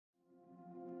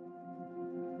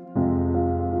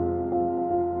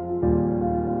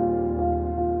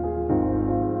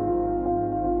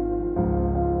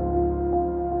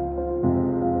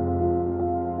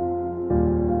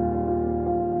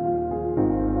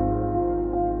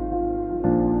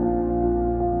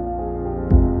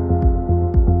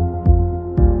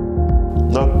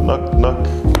Knock, knock.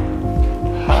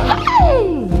 Hi.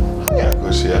 Hi,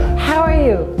 Akosua. How are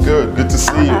you? Good. Good to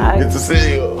see you. Good to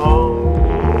see you.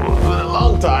 It's been a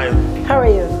long time. How are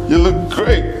you? You look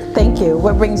great. Thank you.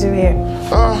 What brings you here?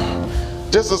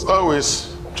 Just as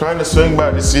always, trying to swing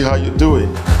by to see how you're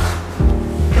doing.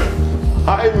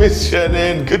 Hi, Miss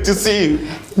Shannan. Good to see you.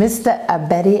 Mr.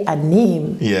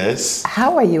 Abedi-Anim. Yes.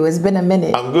 How are you? It's been a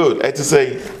minute. I'm good. I had to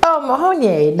say. Oh,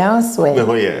 Mahonye. Now I swear.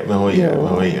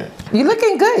 Mahonye. You're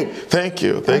looking good. Thank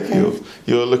you. Thank you.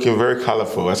 You're looking very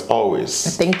colorful as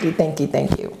always. Thank you. Thank you.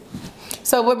 Thank you.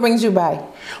 So what brings you by?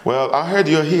 Well, I heard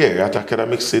you're here at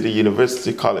ACity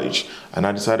University College, and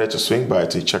I decided to swing by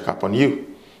to check up on you.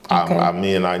 Okay. I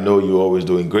mean, I know you're always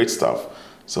doing great stuff,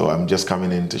 so I'm just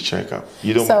coming in to check up.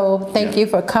 Thank you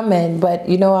for coming, but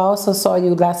you know, I also saw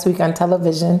you last week on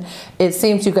television. It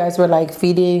seems you guys were like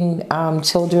feeding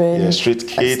children. Yeah, street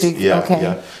kids.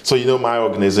 Yeah. So you know, my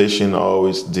organization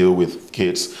always deal with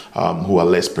kids who are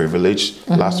less privileged.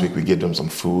 Mm-hmm. Last week we gave them some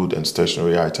food and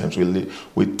stationery items.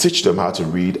 We teach them how to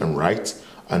read and write,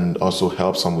 and also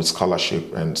help some with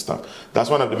scholarship and stuff. That's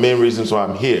one of the main reasons why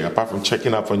I'm here, apart from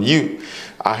checking up on you.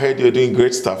 I heard you're doing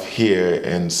great stuff here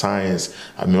in science.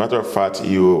 As a matter of fact,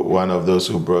 you're one of those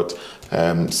who brought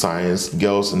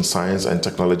girls in science and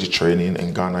technology training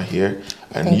in Ghana here.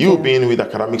 And you being with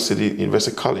ACity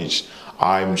University College,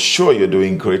 I'm sure you're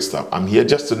doing great stuff. I'm here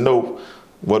just to know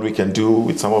what we can do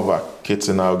with some of our kids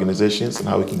in our organizations and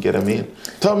how we can get them in.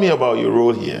 Tell me about your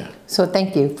role here. So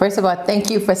thank you. First of all, thank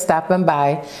you for stopping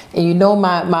by. And you know,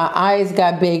 my eyes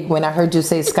got big when I heard you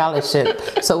say scholarship.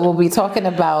 So we'll be talking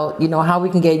about, you know, how we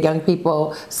can get young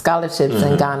people scholarships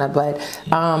in Ghana. But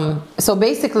so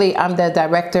basically, I'm the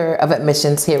director of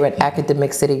admissions here at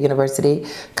ACity University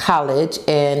College.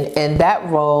 And in that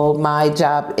role, my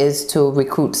job is to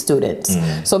recruit students.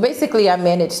 So basically, I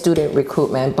manage student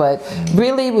recruitment. But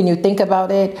really, when you think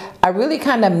about it, I really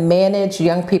kind of manage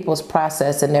young people's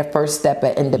process in their first step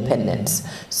at independence.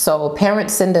 So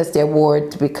parents send us their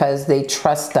awards because they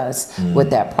trust us with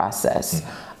that process.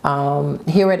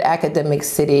 Here at Academic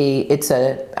City, it's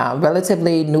a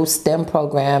relatively new STEM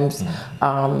programs,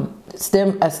 a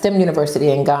STEM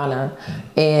university in Ghana.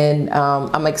 And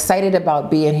I'm excited about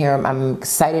being here. I'm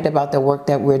excited about the work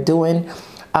that we're doing.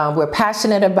 We're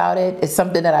passionate about it. It's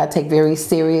something that I take very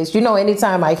serious. You know,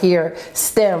 anytime I hear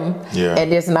STEM and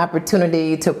there's an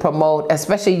opportunity to promote,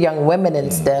 especially young women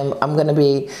in STEM, I'm going to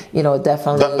be, you know,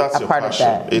 definitely that's a part passion.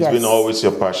 of that. It's been always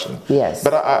your passion. Yes.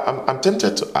 But I'm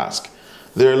tempted to ask,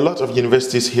 there are a lot of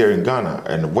universities here in Ghana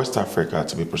and West Africa,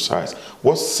 to be precise.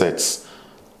 What sets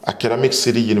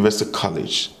ACity University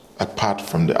College apart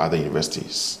from the other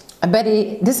universities?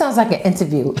 Betty, this sounds like an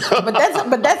interview, but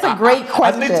that's a great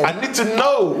question. I need to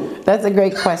know. That's a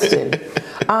great question.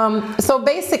 So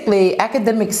basically,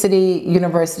 Academic City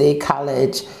University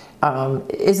College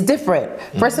is different.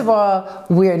 First of all,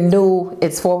 we're new.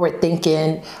 It's forward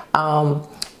thinking.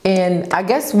 And I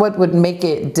guess what would make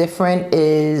it different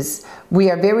is we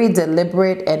are very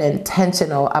deliberate and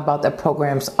intentional about the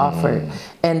programs offered.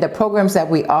 And the programs that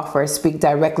we offer speak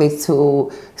directly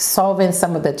to solving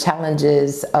some of the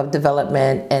challenges of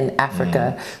development in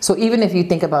Africa. So even if you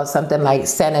think about something like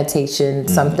sanitation,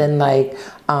 something like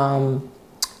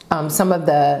some of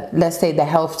the, let's say, the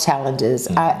health challenges.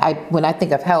 When I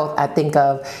think of health, I think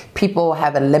of people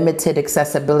have a limited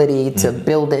accessibility to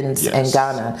buildings in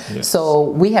Ghana.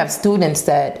 So we have students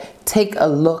that take a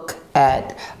look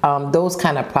at those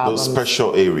kind of problems. Those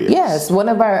special areas. Yes, one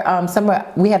of our,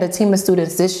 we had a team of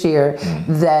students this year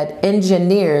that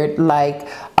engineered like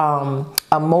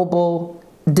a mobile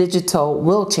digital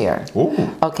wheelchair. Ooh.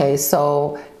 Okay,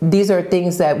 so these are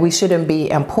things that we shouldn't be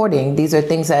importing. These are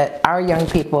things that our young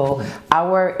people,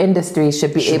 our industry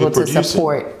should be able to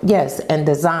support, and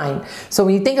design. So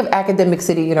when you think of Academic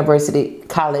City University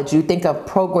College, you think of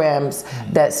programs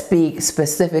that speak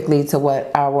specifically to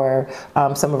what our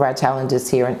some of our challenges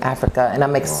here in Africa. And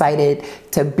I'm excited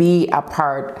to be a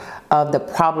part of the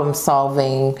problem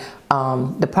solving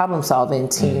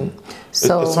team.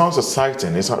 So it sounds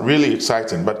exciting. It's not really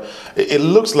exciting, but it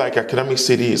looks like Academic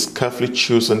City is carefully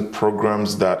choosing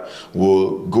programs that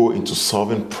will go into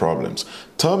solving problems.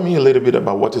 Tell me a little bit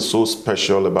about what is so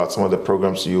special about some of the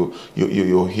programs you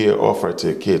hear offer to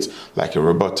your kids, like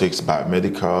robotics,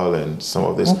 biomedical, and some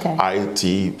of these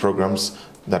IT programs.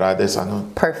 that others are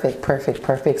not? Perfect, perfect,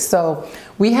 perfect. So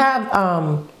we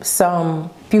have some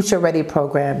future-ready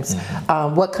programs.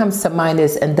 What comes to mind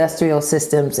is industrial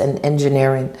systems and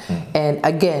engineering. And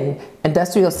again,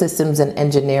 industrial systems and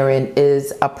engineering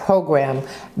is a program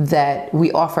that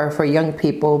we offer for young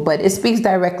people, but it speaks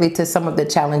directly to some of the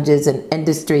challenges in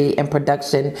industry and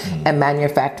production and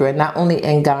manufacturing, not only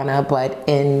in Ghana, but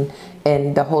in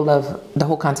the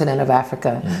whole continent of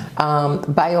Africa.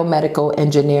 Biomedical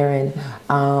engineering.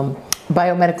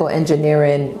 Biomedical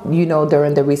engineering, you know,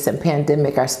 during the recent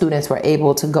pandemic, our students were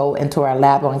able to go into our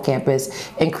lab on campus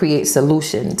and create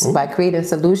solutions. By creating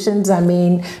solutions, I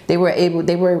mean, they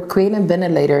were creating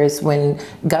ventilators when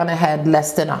Ghana had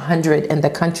less than 100 in the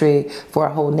country for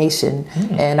a whole nation.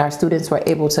 And our students were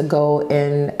able to go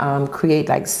and create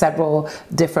like several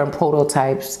different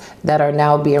prototypes that are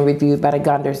now being reviewed by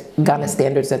the Ghana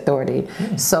Standards Authority.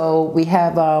 So we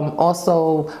have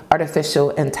also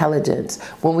artificial intelligence.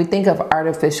 When we think of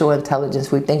artificial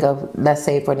intelligence, we think of, let's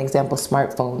say for an example,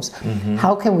 smartphones.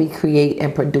 How can we create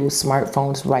and produce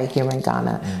smartphones right here in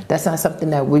Ghana? That's not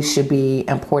something that we should be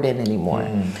importing anymore.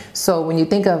 So when you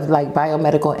think of like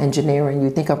biomedical engineering, you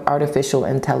think of artificial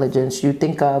intelligence, you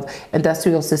think of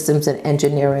industrial systems and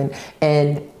engineering.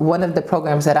 And one of the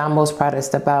programs that I'm most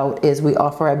proudest about is we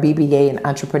offer a BBA in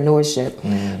entrepreneurship.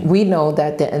 We know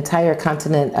that the entire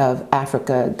continent of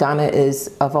Africa, Ghana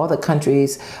is, of all the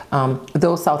countries,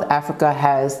 though South Africa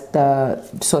has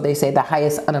so they say, the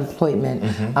highest unemployment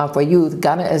for youth,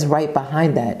 Ghana is right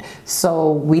behind that.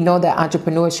 So we know that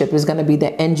entrepreneurship is going to be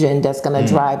the engine that's going to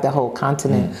drive the whole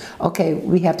continent. Okay,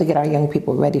 we have to get our young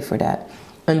people ready for that.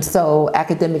 And so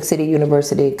Academic City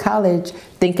University College,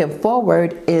 thinking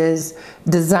forward, is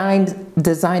designed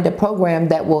a program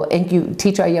that will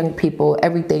teach our young people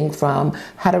everything from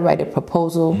how to write a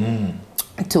proposal,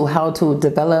 to how to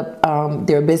develop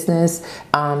their business,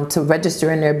 to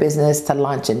register in their business, to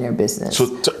launch in their business.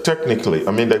 So technically,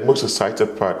 I mean, the most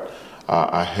excited part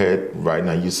I heard right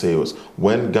now you say was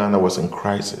when Ghana was in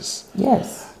crisis.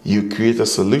 Yes. You created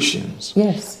solutions.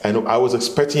 Yes. And I was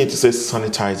expecting you to say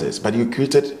sanitizers, but you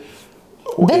created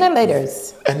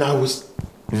ventilators. And I was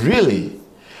really,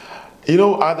 you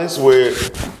know, others were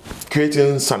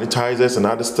creating sanitizers and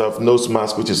other stuff, nose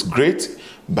masks, which is great,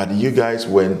 but you guys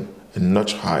went a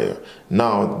notch higher.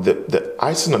 Now, the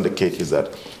icing on the cake is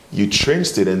that you train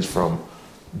students from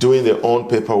doing their own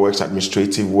paperwork,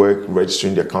 administrative work,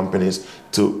 registering their companies,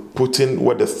 to putting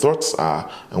what the thoughts are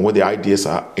and what the ideas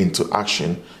are into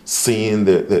action, seeing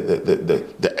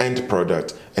the end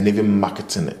product, and even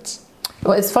marketing it.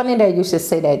 Well, it's funny that you should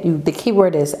say that. The key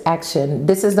word is action.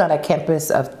 This is not a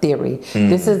campus of theory.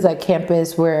 This is a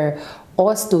campus where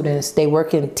all students, they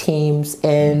work in teams,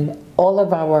 and all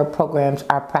of our programs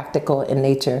are practical in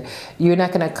nature. You're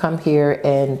not going to come here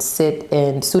and sit,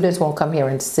 and students won't come here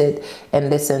and sit and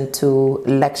listen to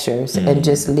lectures and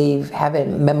just leave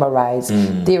having memorized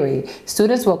theory.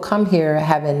 Students will come here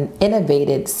having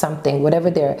innovated something, whatever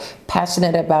they're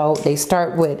passionate about. They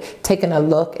start with taking a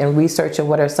look and researching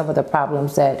what are some of the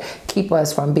problems that keep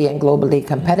us from being globally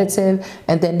competitive,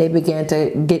 and then they begin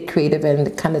to get creative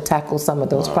and kind of tackle some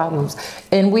of those problems.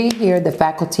 And we here, the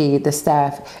faculty, the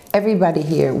staff, everybody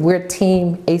here, we're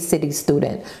Team ACity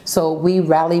student. So we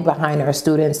rally behind our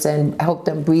students and help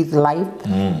them breathe life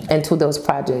into those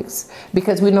projects,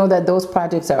 because we know that those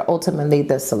projects are ultimately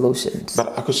the solutions.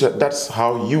 But Akosua, that's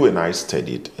how you and I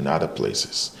studied in other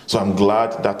places. So I'm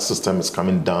glad that system is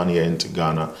coming down here into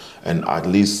Ghana, and at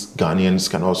least Ghanaians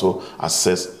can also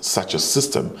access such a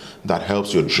system that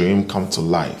helps your dream come to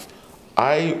life.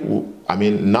 I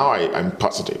mean, now I'm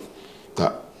positive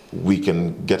that we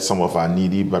can get some of our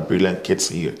needy but brilliant kids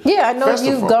here. Yeah, I know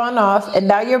you've gone off and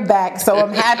now you're back, so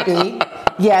I'm happy.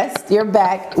 Yes, you're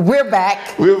back. We're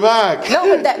back. We're back.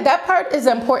 No, but that part is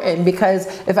important, because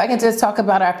if I can just talk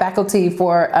about our faculty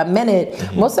for a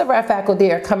minute, most of our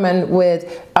faculty are coming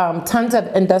with tons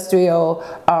of industrial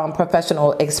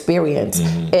professional experience.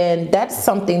 And that's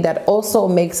something that also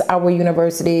makes our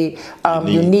university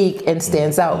unique and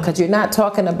stands out, because you're not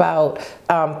talking about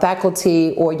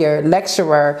faculty or your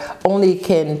lecturer only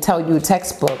can tell you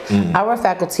textbook. Our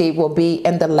faculty will be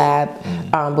in the lab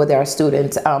with our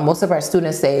students. Most of our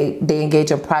students, they engage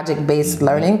in project-based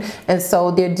learning, and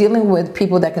so they're dealing with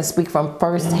people that can speak from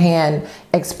first-hand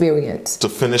experience. To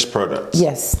finished products.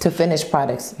 Yes, to finished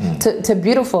products, to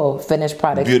beautiful finished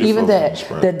products. Even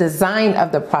the design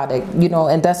of the product, you know,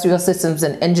 industrial systems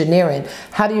and engineering.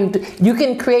 How do you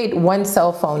can create one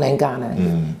cell phone in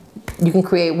Ghana. You can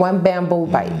create one bamboo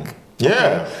bike.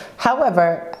 Yeah. Okay?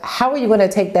 However, how are you going to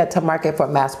take that to market for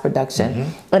mass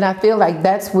production? And I feel like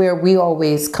that's where we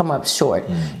always come up short.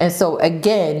 And so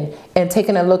again, and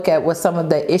taking a look at what some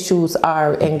of the issues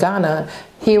are in Ghana,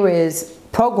 here is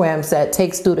programs that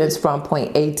take students from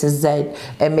point A to Z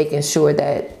and making sure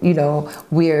that, you know,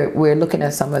 we're looking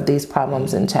at some of these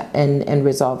problems and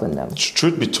resolving them.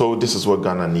 Truth be told, this is what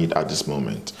Ghana need at this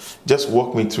moment. Just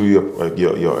walk me through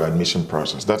your admission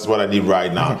process. That's what I need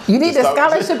right now. You need the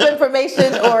scholarship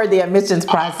information or the admissions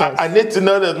process? I need to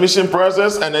know the admission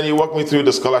process, and then you walk me through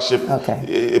the scholarship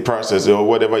process, or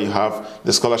whatever you have,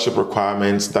 the scholarship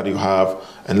requirements that you have,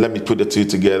 and let me put the two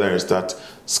together and start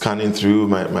scanning through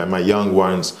my young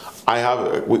ones.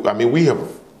 I mean, we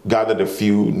have gathered a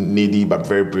few needy but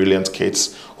very brilliant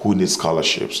kids who need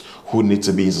scholarships, who need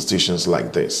to be institutions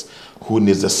like this, who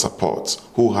needs the support,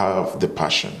 who have the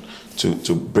passion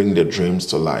to bring their dreams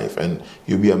to life, and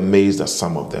you'll be amazed at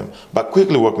some of them. But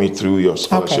quickly walk me through your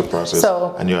scholarship process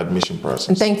and your admission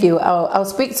process. Thank you. I'll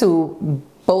speak to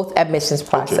both admissions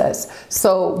process.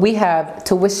 So we have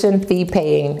tuition fee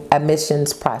paying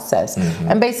admissions process.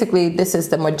 And basically this is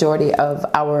the majority of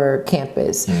our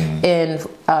campus. And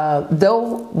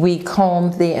though we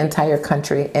comb the entire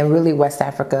country and really West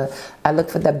Africa, I look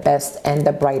for the best and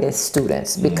the brightest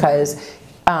students because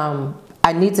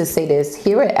I need to say this,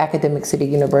 here at Academic City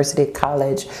University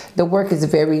College, the work is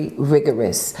very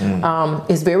rigorous.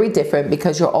 It's very different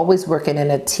because you're always working in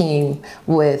a team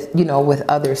with, you know, with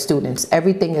other students.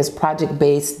 Everything is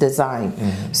project-based design.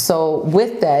 So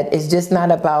with that, it's just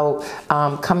not about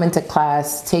coming to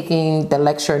class, taking the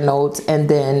lecture notes, and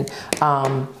then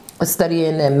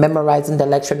studying and memorizing the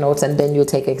lecture notes and then you'll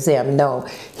take exam. No,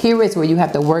 here is where you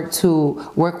have to work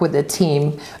with a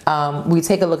team. We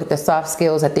take a look at the soft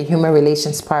skills, at the human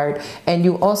relations part, and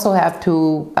you also have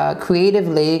to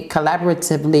creatively,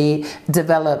 collaboratively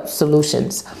develop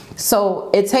solutions. So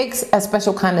it takes a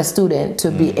special kind of student to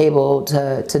be able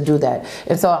to do that.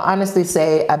 And so I honestly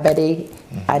say,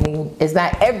 Abedi-Anim is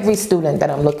not every student that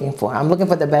I'm looking for. I'm looking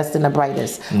for the best and the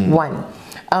brightest. One.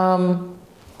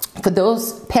 For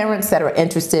those parents that are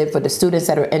interested, for the students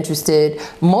that are interested,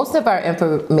 most of our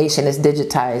information is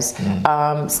digitized.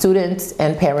 Students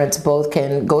and parents both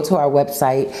can go to our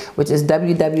website, which is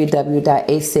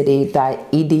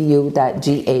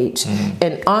www.acity.edu.gh.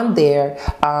 And on there,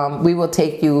 we will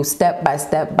take you step by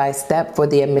step for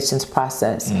the admissions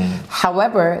process.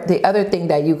 However, the other thing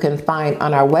that you can find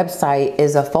on our website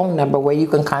is a phone number where you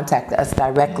can contact us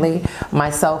directly.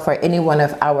 Myself or any one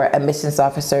of our admissions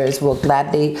officers will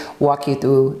gladly walk you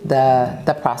through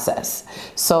the process.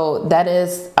 So that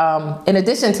is, in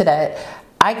addition to that,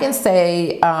 I can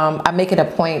say I make it a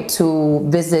point to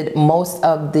visit most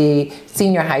of the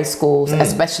senior high schools,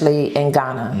 especially in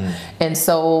Ghana. And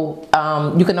so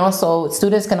you can also,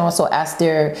 students can also ask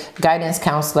their guidance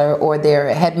counselor or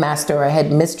their headmaster or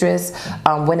headmistress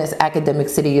when is Academic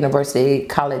City University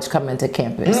College coming to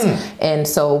campus. And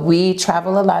so we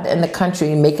travel a lot in the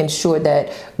country, making sure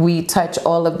that we touch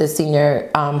all of the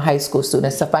senior high school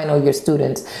students, the final year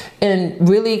students, and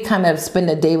really kind of spend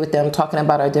a day with them talking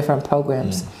about our different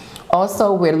programs.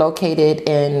 Also, we're located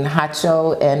in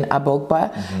Hacho and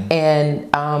Abogba, and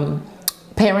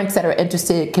parents that are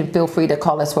interested can feel free to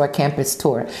call us for a campus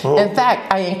tour. In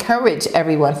fact, I encourage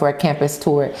everyone for a campus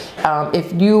tour.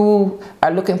 If you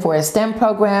are looking for a STEM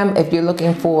program, if you're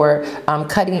looking for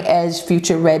cutting edge,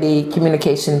 future ready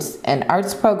communications and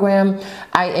arts program,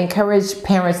 I encourage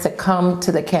parents to come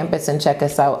to the campus and check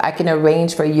us out. I can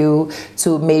arrange for you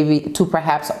to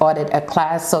perhaps audit a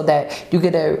class so that you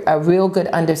get a real good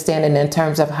understanding in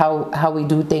terms of how we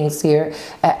do things here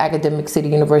at Academic City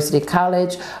University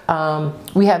College.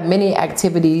 We have many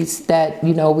activities that,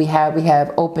 you know, we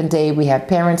have open day, we have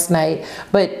parents night,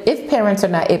 but if parents are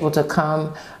not able to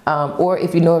come, or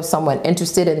if you know of someone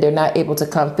interested and they're not able to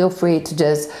come, feel free to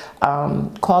just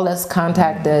call us,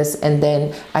 contact us, and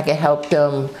then I can help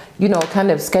them, you know,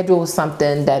 kind of schedule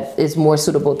something that is more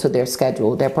suitable to their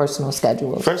schedule, their personal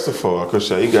schedule. First of all,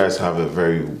 Akosua, you guys have a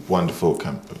very wonderful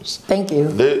campus. Thank you.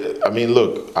 I mean,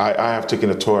 look, I have taken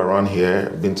a tour around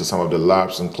here, been to some of the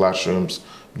labs and classrooms.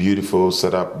 Beautiful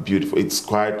setup, beautiful. It's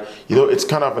quite, you know, it's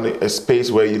kind of a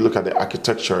space where you look at the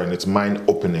architecture and it's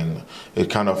mind-opening. It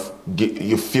kind of,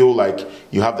 you feel like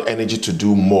you have the energy to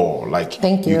do more. Like,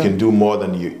 thank you. You can do more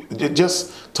than you.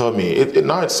 Just tell me,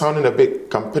 now it's sounding a bit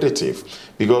competitive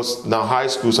because now high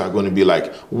schools are going to be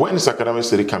like, when is Academic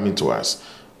City coming to us?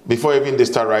 Before even they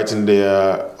start writing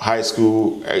their high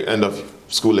school end of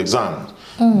school exams.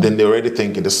 Then they're already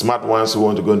thinking, the smart ones who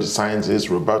want to go into sciences,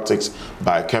 robotics,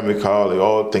 biochemical, they're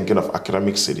all thinking of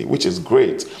Academic City, which is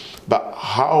great. But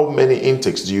how many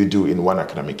intakes do you do in one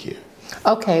academic year?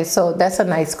 Okay, so that's a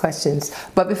nice question.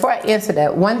 But before I answer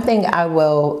that, one thing I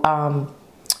will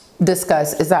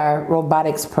discuss is our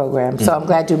robotics program. So I'm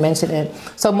glad you mentioned it.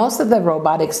 So most of the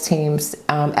robotics teams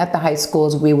at the high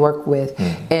schools we work with,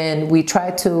 and we try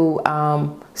to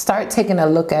start taking a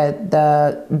look at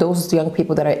those young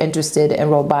people that are interested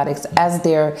in robotics as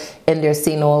they're in their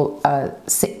senior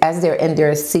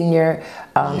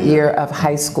year of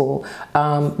high school.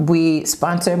 We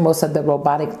sponsor most of the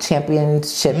robotic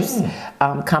championships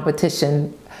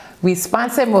competition. We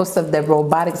sponsor most of the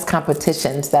robotics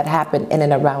competitions that happen in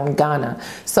and around Ghana.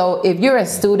 So if you're a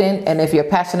student and if you're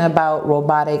passionate about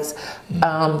robotics,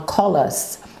 call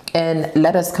us and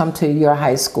let us come to your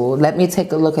high school. Let me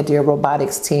take a look at your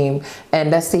robotics team and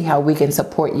let's see how we can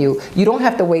support you. You don't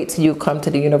have to wait till you come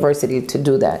to the university to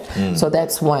do that. So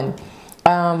that's one.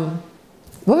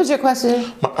 What was your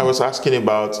question? I was asking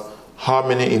about how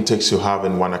many intakes you have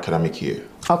in one academic year.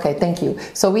 Okay, thank you.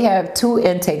 So we have 2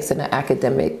 intakes in an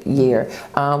academic year.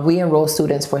 We enroll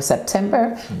students for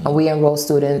September and we enroll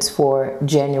students for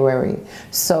January.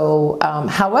 So,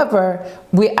 however,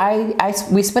 we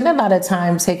spend a lot of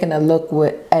time taking a look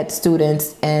at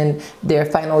students in their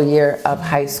final year of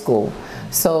high school.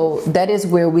 So that is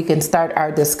where we can start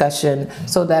our discussion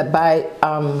so that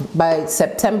by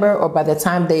September or by the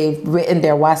time they've written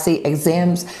their WASI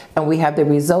exams and we have the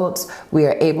results, we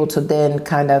are able to then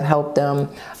kind of help them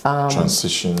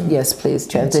transition. Yes, please,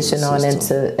 transition on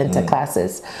into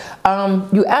classes.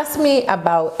 You asked me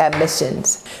about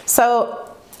admissions. So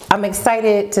I'm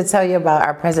excited to tell you about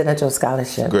our presidential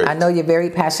scholarship. Great. I know you're very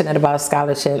passionate about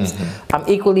scholarships. I'm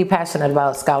equally passionate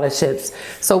about scholarships.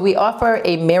 So we offer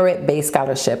a merit-based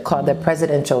scholarship called the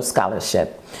Presidential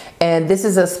Scholarship. And this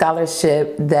is a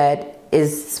scholarship that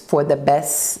is for the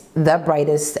best, the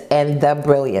brightest, and the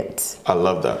brilliant. I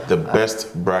love that. The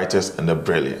best, brightest, and the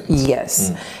brilliant.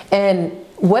 Yes. And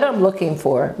what I'm looking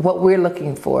for, what we're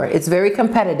looking for, it's very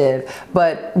competitive,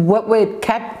 but what would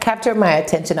capture my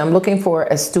attention, I'm looking for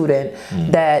a student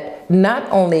that not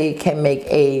only can make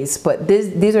A's, but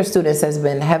these are students that's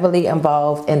been heavily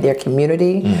involved in their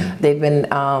community. They've been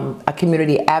a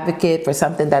community advocate for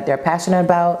something that they're passionate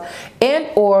about, and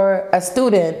or a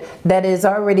student that is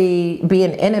already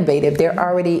being innovative. They're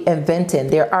already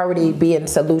inventing. They're already being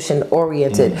solution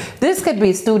oriented. This could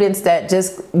be students that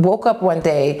just woke up one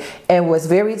day and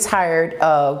was very tired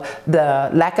of the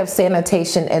lack of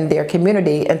sanitation in their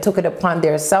community and took it upon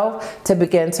themselves to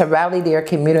begin to rally their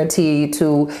community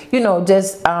to, you know,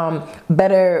 just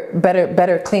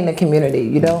better clean the community,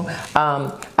 you know.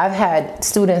 I've had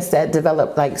students that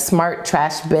developed like smart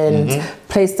trash bins,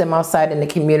 placed them outside in the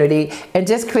community, and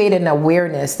just create an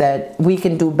awareness that we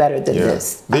can do better than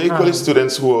this. The equally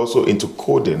students who are also into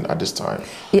coding at this time,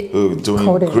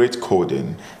 doing great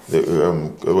coding.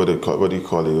 What do you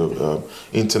call it?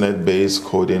 Internet-based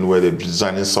coding, where they're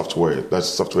designing software. That's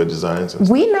software designs.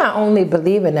 We not only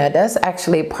believe in that, that's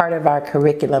actually part of our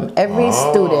curriculum. Every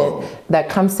student that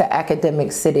comes to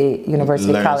Academic-City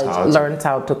University College learns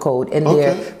how to code in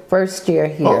their first year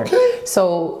here.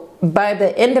 So by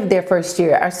the end of their first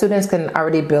year, our students can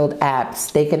already build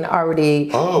apps. They can already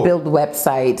build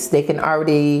websites. They can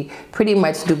already pretty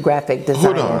much do graphic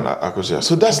design. Hold on, Akosua.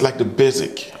 So that's like the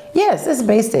basic. Yes, it's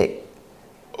basic.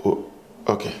 Oh,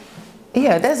 okay.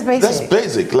 Yeah, that's basic. That's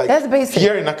basic. Like that's basic.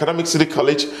 Here in Academic-City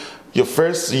College, your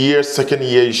first year, second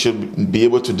year, you should be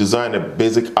able to design a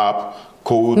basic app,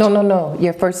 code. No.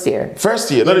 Your first year.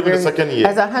 First year, not even the second year.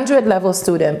 As a 100-level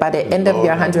student, by the end of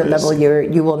your 100-level year,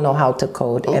 you will know how to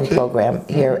code and program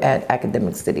here at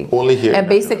Academic-City. Only here. And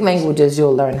basic languages,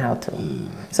 you'll learn how to.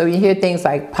 So you hear things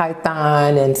like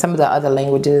Python and some of the other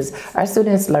languages. Our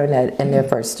students learn that in their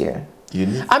first year.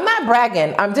 I'm not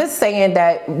bragging. I'm just saying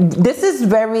that this is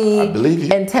very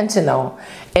intentional.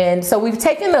 And so we've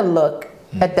taken a look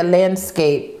at the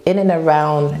landscape in and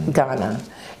around Ghana.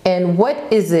 And what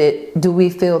is it, do we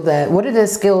feel that, what are the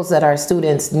skills that our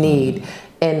students need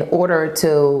in order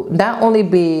to not only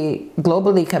be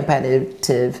globally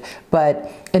competitive,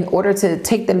 but in order to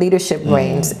take the leadership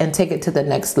reins and take it to the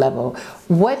next level?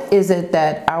 What is it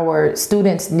that our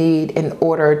students need in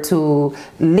order to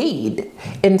lead?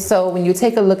 And so when you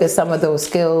take a look at some of those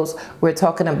skills, we're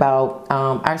talking about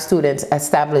our students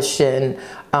establishing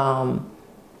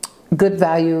good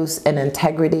values and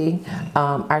integrity,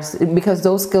 because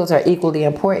those skills are equally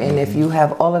important. If you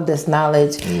have all of this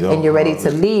knowledge and you're ready to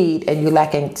lead and you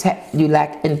lack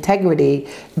integrity,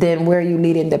 then where are you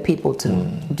leading the people to?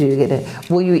 Do you get it?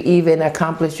 Will you even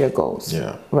accomplish your goals?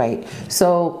 Yeah. Right.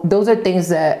 So those are things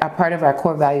that are part of our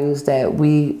core values that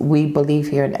we believe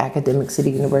here in Academic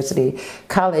City University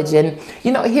College. And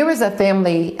here is a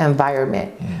family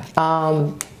environment.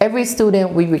 Every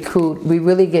student we recruit, we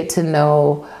really get to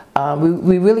know.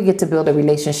 We really get to build a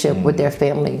relationship with their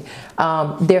family.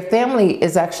 Their family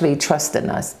is actually trusting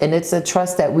us, and it's a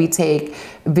trust that we take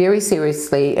very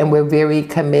seriously and we're very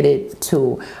committed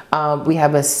to. We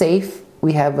have a safe,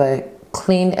 we have a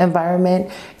clean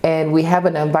environment, and we have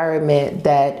an environment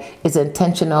that is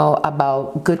intentional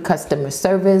about good customer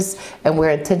service, and we're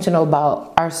intentional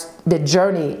about the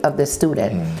journey of the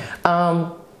student.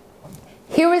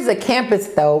 Here is a campus,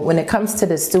 though, when it comes to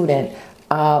the student.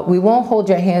 We won't hold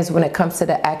your hands when it comes to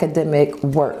the academic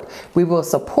work. We will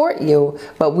support you,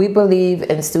 but we believe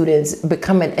in students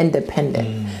becoming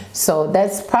independent. So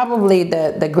that's probably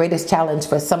the greatest challenge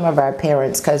for some of our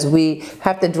parents, because we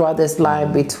have to draw this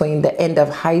line between the end of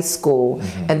high school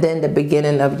and then the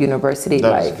beginning of university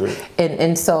life.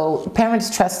 And so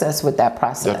parents trust us with that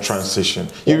process. That transition.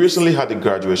 You recently had the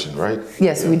graduation, right?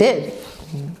 Yes, we did.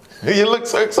 You look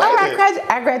so excited.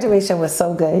 Our graduation was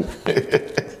so good.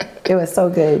 It was so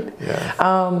good.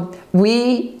 Yeah.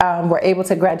 We were able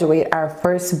to graduate our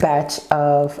first batch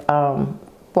of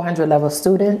 400 level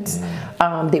students.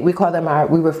 We call them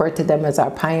we refer to them as our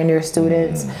pioneer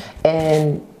students.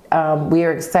 And we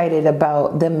are excited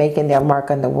about them making their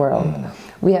mark on the world.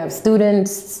 We have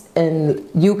students in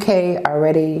UK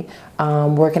already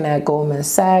working at Goldman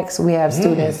Sachs. We have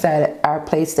students that are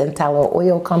placed in Tallow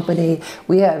Oil Company.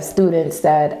 We have students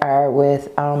that are with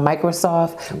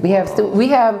Microsoft. We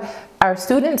have our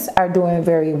students are doing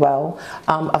very well.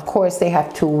 Of course, they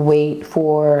have to wait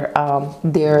for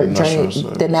their journey,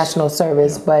 the national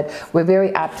service, but we're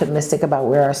very optimistic about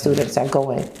where our students are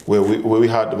going. Well, we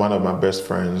had one of my best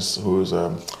friends who's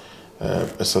a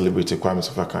celebrity, Kwame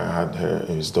Sofaka, had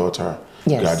his daughter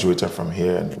graduated from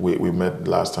here, and we met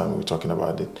last time. We were talking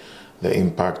about the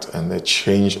impact and the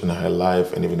change in her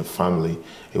life and even the family.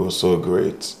 It was so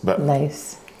great. But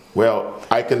nice. Well,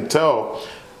 I can tell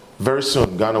very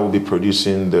soon Ghana will be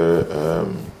producing the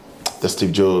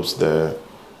Steve Jobs, Bill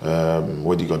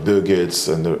Gates,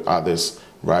 and the others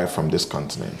right from this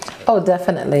continent. Oh,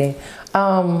 definitely.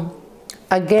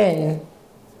 Again,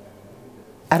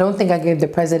 I don't think I gave the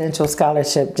Presidential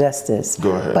Scholarship justice.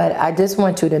 Go ahead. But I just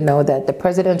want you to know that the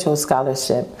Presidential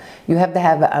Scholarship, you have to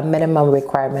have a minimum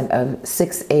requirement of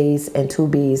 6 A's and 2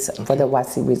 B's for the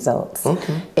WASI results.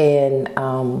 Okay. And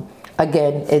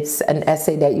again, it's an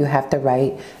essay that you have to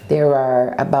write. There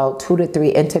are about 2 to 3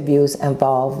 interviews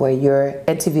involved where you're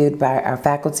interviewed by our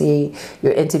faculty,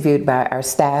 you're interviewed by our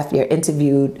staff, you're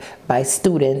interviewed by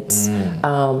students,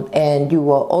 and you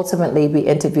will ultimately be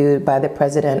interviewed by the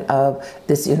president of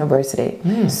this university.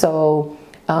 So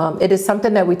it is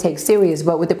something that we take serious,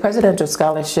 but with the Presidential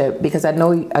Scholarship, because I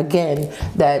know, again,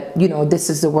 that, this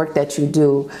is the work that you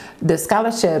do, the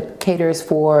scholarship caters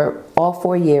for all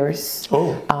 4 years,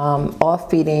 all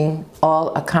feeding,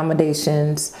 all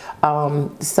accommodations,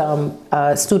 some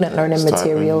student learning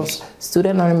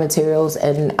materials,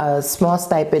 and a small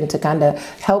stipend to kind of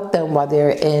help them while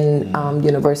they're in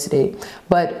university.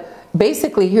 But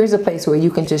basically, here's a place where you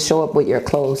can just show up with your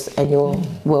clothes and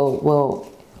we'll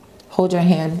hold your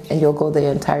hand and you'll go the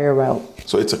entire route.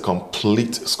 So it's a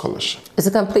complete scholarship.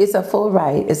 It's a full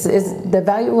ride. It's the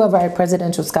value of our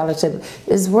Presidential Scholarship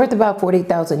is worth about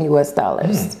 $40,000 US.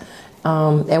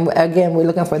 And again, we're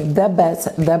looking for the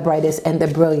best, the brightest, and the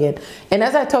brilliant. And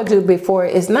as I told you before,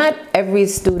 it's not every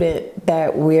student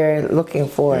that we're looking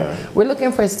for. We're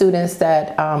looking for students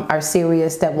that are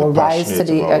serious, that will rise to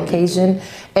the occasion.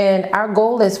 And our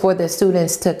goal is for the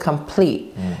students to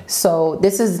complete. So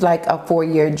this is like a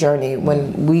 4-year journey.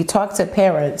 When we talk to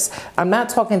parents, I'm not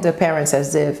talking to parents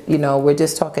as if, we're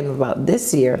just talking about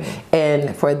this year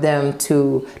and for them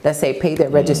to, let's say, pay their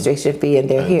registration fee and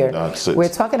they're here. We're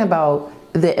talking about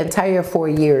the entire 4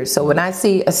 years. So when I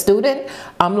see a student,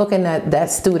 I'm looking at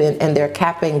that student and their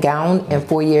cap and gown in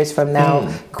 4 years from now,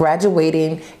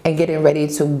 graduating and getting ready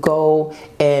to go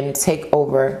and take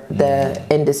over the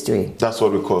industry. That's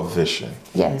what we call vision.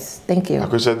 Yes, thank you.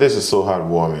 Akosua, this is so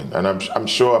heartwarming, and I'm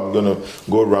sure I'm going to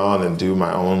go around and do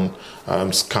my own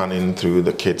scanning through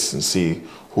the kids and see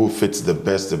who fits the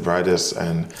best, the brightest,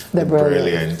 and the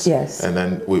brilliant. Yes. And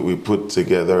then we put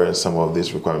together some of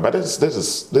these requirements. But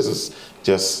this is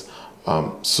just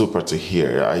super to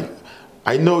hear.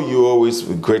 I know you always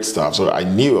with great stuff, so I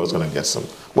knew I was going to get some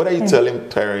What are you telling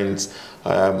parents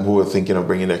who are thinking of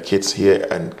bringing their kids here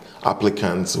and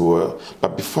applicants who are,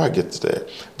 but before I get to there,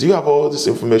 do you have all this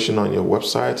information on your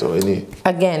website or any?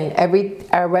 Again,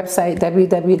 our website,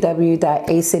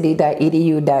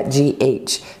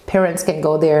 www.acity.edu.gh. Parents can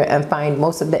go there and find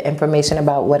most of the information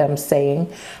about what I'm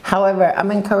saying. However,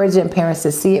 I'm encouraging parents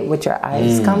to see it with your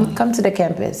eyes. Come to the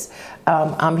campus.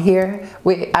 I'm here.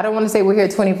 I don't want to say we're here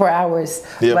 24 hours.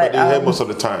 Yeah, but you're here most of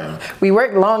the time. We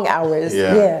work long hours.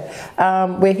 Yeah.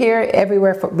 We're here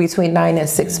everywhere between 9 and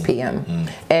 6 p.m.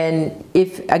 And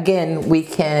if, again, we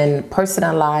can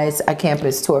personalize a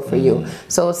campus tour for you.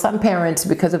 So some parents,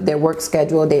 because of their work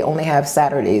schedule, they only have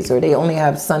Saturdays or they only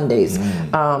have Sundays.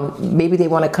 Maybe they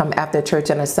want to come after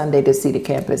church on a Sunday to see the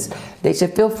campus. They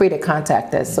should feel free to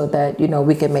contact us so that, you know,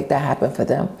 we can make that happen for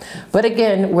them. But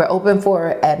again, we're open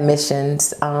for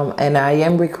admissions, and I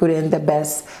am recruiting the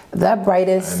best, the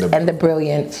brightest, and the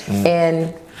brilliant.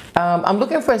 And I'm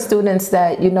looking for students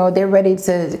that, you know, they're ready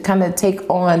to kind of take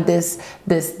on this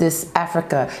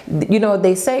Africa. You know,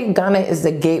 they say Ghana is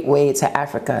the gateway to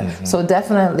Africa. So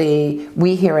definitely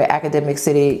we here at Academic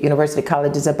City University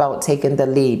College is about taking the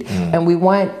lead. And we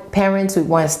want parents, we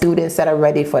want students that are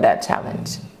ready for that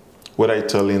challenge. What are you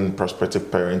telling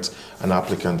prospective parents and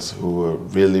applicants who are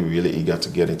really, really eager to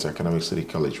get into Academic City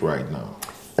College right now?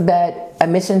 That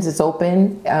admissions is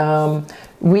open.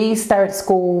 We start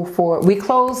school we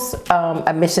close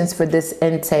admissions for this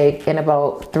intake in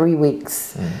about 3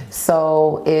 weeks.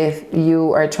 So if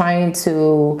you are trying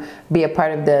to be a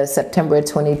part of the September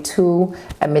 22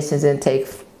 admissions intake,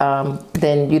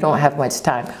 then you don't have much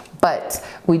time. But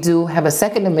we do have a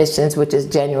second admissions, which is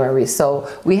January. So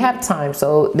we have time.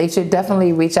 So they should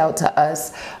definitely reach out to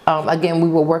us. Again, we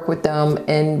will work with them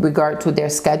in regard to their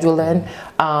scheduling,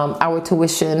 our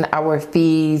tuition, our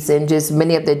fees, and just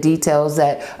many of the details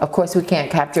that, of course, we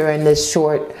can't capture in this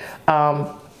short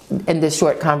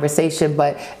conversation,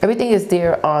 but everything is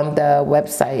there on the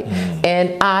website.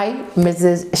 And I,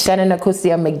 Mrs. Shannan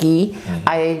Akosua Magee,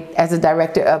 as a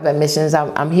director of admissions,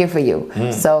 I'm here for you.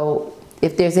 So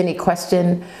if there's any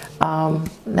question,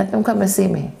 let them come and see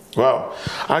me. Wow.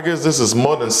 I guess this is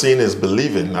more than seeing is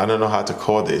believing. I don't know how to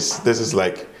call this. This is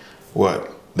like,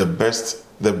 what? The best,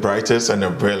 the brightest, and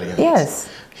the brilliant. Yes.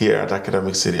 Here at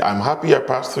Academic City. I'm happy I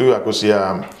passed through Akosua.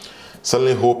 I'm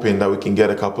certainly hoping that we can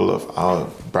get a couple of our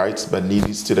bright but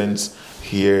needy students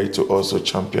here to also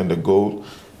champion the goal,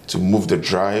 to move the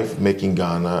drive, making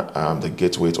Ghana the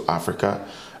gateway to Africa,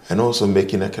 and also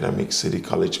making Academic City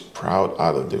College proud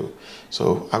out of there.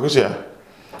 So, Akosua,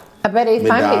 Abedi,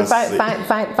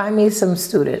 find me some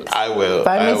students. I will.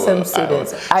 Find me some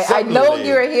students. I know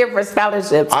you're here for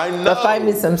scholarships. I know. But find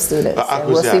me some students. And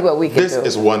we'll see what we can do. This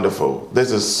is wonderful.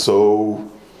 This is so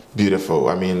beautiful.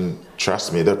 I mean,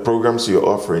 trust me, the programs you're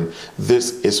offering,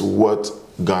 this is what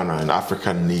Ghana and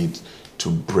Africa need to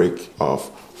break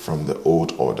off from the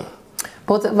old order.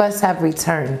 Both of us have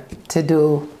returned to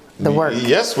do the work.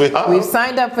 Yes, we have. We've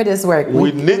signed up for this work.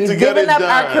 We've given up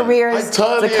our careers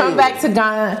to come back to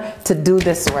Ghana to do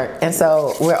this work. And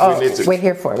so we're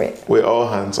here for it. We're all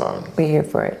hands on. We're here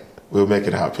for it. We'll make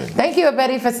it happen. Thank you,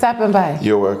 Abedi, for stopping by.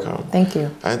 You're welcome. Thank you.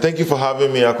 And thank you for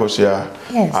having me, Akosua.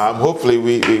 Yes. Hopefully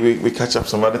we catch up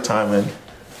some other time and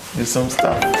do some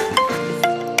stuff.